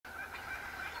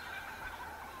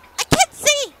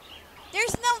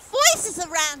places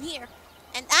around here,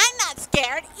 and I'm not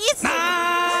scared easily. What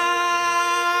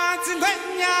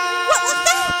was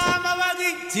that?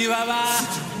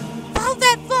 Follow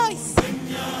that voice.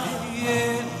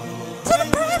 To the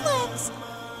Gremlins.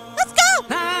 Let's go.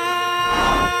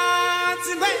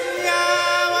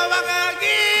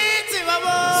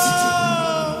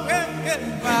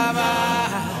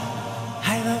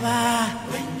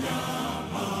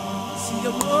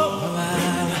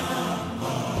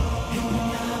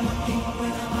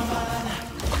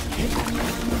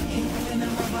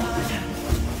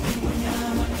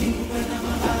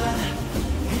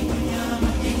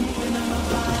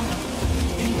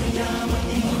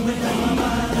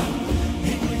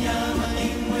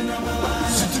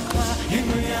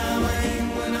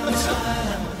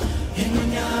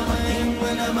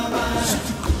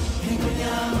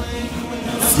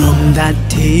 From that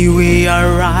day we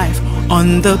arrive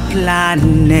on the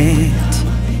planet,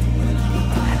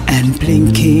 and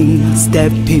blinking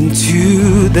step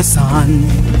into the sun.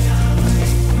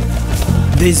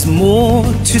 There's more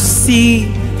to see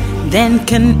than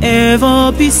can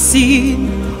ever be seen,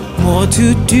 more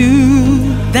to do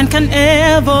than can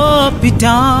ever be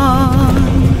done.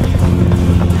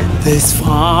 There's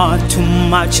far too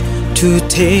much to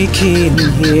take in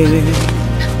here,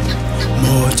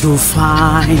 more to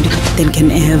find than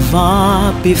can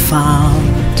ever be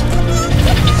found.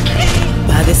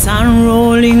 By the sun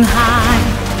rolling high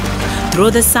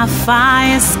through the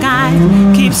sapphire sky,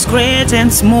 keeps great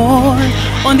and small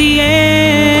on the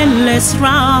endless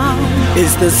round.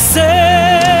 It's the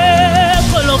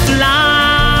circle of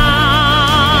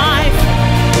life,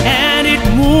 and it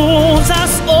moves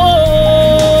us all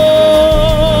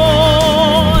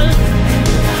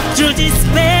through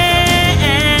despair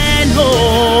and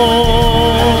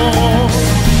hope,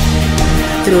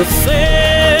 through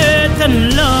faith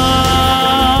and love,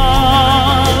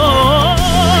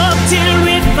 till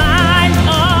we find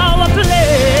our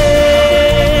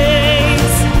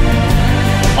place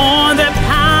on the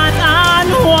path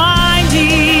unwinding,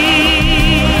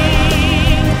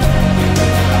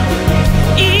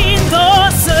 in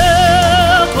the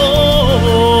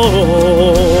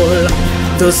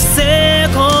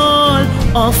circle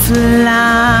of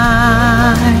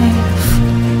life.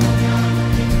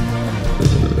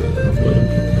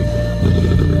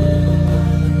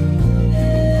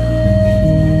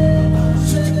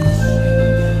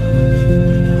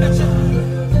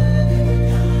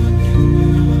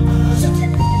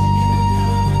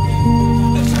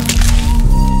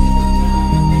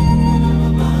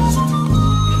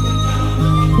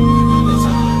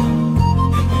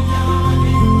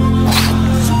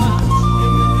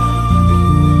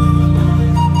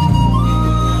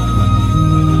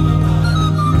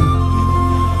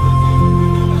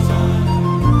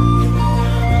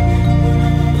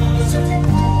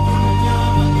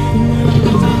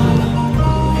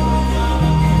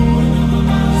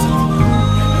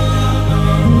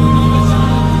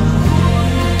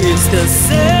 It's the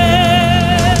same.